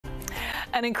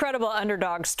An incredible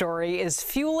underdog story is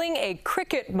fueling a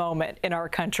cricket moment in our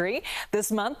country. This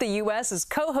month, the U.S. is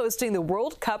co-hosting the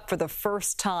World Cup for the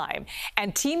first time.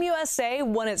 And Team USA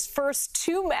won its first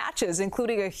 2 matches,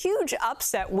 including a huge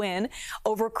upset win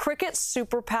over cricket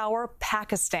superpower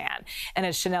Pakistan. And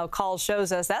as Shanelle Kaul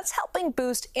shows us, that's helping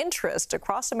boost interest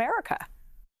across America.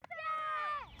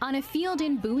 On a field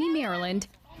in Bowie, Maryland,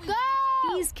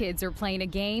 these kids are playing a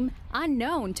game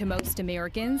unknown to most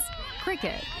Americans,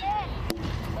 cricket.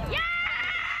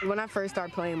 When I first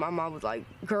started playing, my mom was like,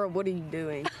 "Girl, what are you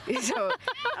doing?"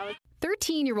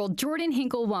 13-year-old Jordan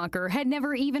Hinkle-Walker had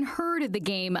never even heard of the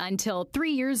game until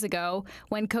 3 years ago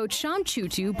when Coach Sham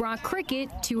Chutu brought cricket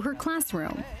to her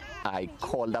classroom. I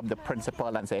called up the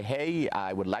principal and said, "Hey,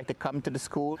 I would like to come to the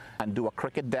school and do a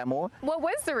cricket demo." What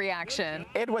was the reaction?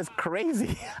 It was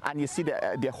crazy. And you see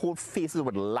their whole faces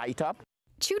would light up.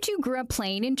 Chutu grew up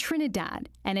playing in Trinidad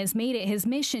and has made it his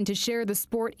mission to share the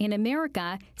sport in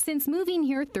America since moving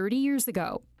here 30 years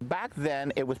ago. Back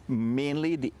then, it was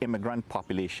mainly the immigrant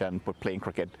population were playing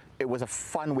cricket. It was a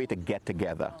fun way to get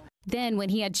together. Then when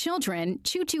he had children,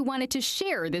 Chutu wanted to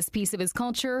share this piece of his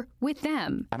culture with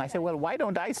them. And I said, well, why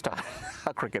don't I start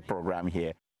a cricket program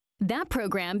here? That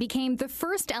program became the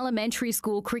first elementary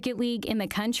school cricket league in the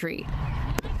country.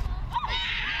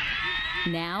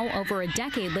 Now, over a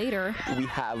decade later, we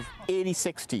have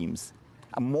 86 teams,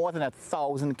 more than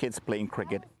 1,000 kids playing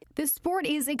cricket. The sport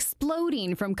is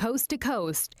exploding from coast to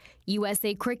coast.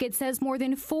 USA Cricket says more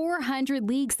than 400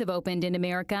 leagues have opened in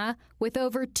America, with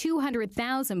over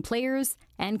 200,000 players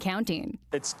and counting.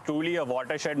 It's truly a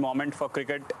watershed moment for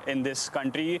cricket in this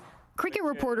country. Cricket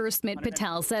reporter Smit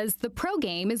Patel says the pro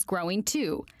game is growing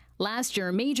too. Last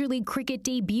year, Major League Cricket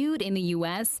debuted in the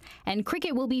U.S., and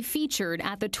cricket will be featured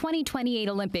at the 2028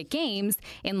 Olympic Games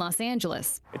in Los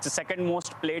Angeles. It's the second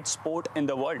most played sport in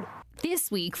the world. This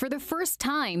week, for the first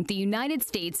time, the United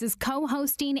States is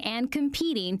co-hosting and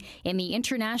competing in the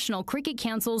International Cricket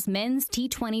Council's Men's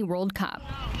T20 World Cup.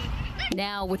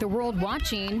 Now, with the world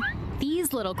watching,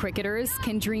 these little cricketers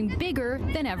can dream bigger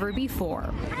than ever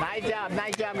before. Nice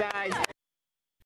job, guys.